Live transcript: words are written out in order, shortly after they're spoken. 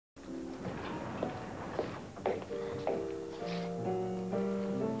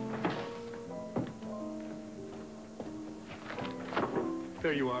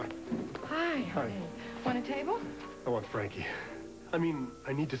there you are. Hi, honey. Want a table? I want Frankie. I mean,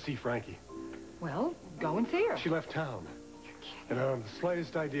 I need to see Frankie. Well, go and see her. She left town. And I don't have the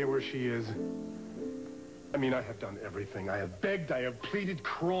slightest idea where she is. I mean, I have done everything. I have begged, I have pleaded,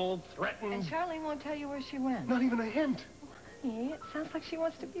 crawled, threatened. And Sharlene won't tell you where she went. Not even a hint. Honey, it sounds like she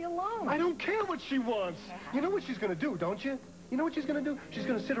wants to be alone. I don't care what she wants. You know what she's going to do, don't you? You know what she's going to do? She's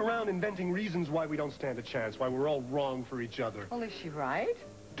going to sit around inventing reasons why we don't stand a chance, why we're all wrong for each other. Well, is she right?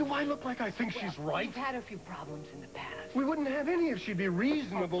 Do I look like I think she's right? We've had a few problems in the past. We wouldn't have any if she'd be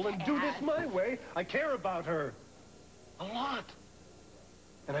reasonable and do this my way. I care about her. A lot.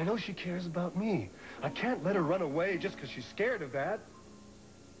 And I know she cares about me. I can't let her run away just because she's scared of that.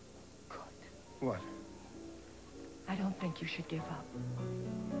 Good. What? I don't think you should give up.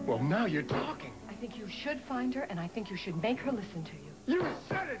 Well, now you're talking. I think you should find her, and I think you should make her listen to you. You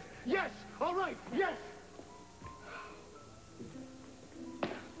said it! Yes! All right! Yes!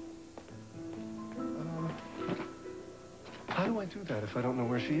 How do I do that if I don't know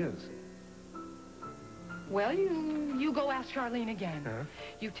where she is? Well, you go ask Sharlene again. Huh?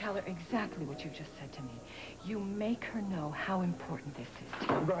 You tell her exactly what you just said to me. You make her know how important this is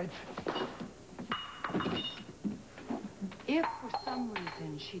to you. Right. If for some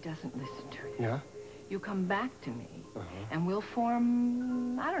reason she doesn't listen to you, Yeah? you come back to me, and we'll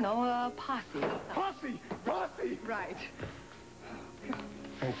form, I don't know, a posse. Posse! Posse! Right.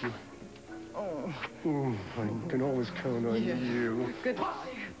 Thank you. Oh. I can always count on you. Goodbye.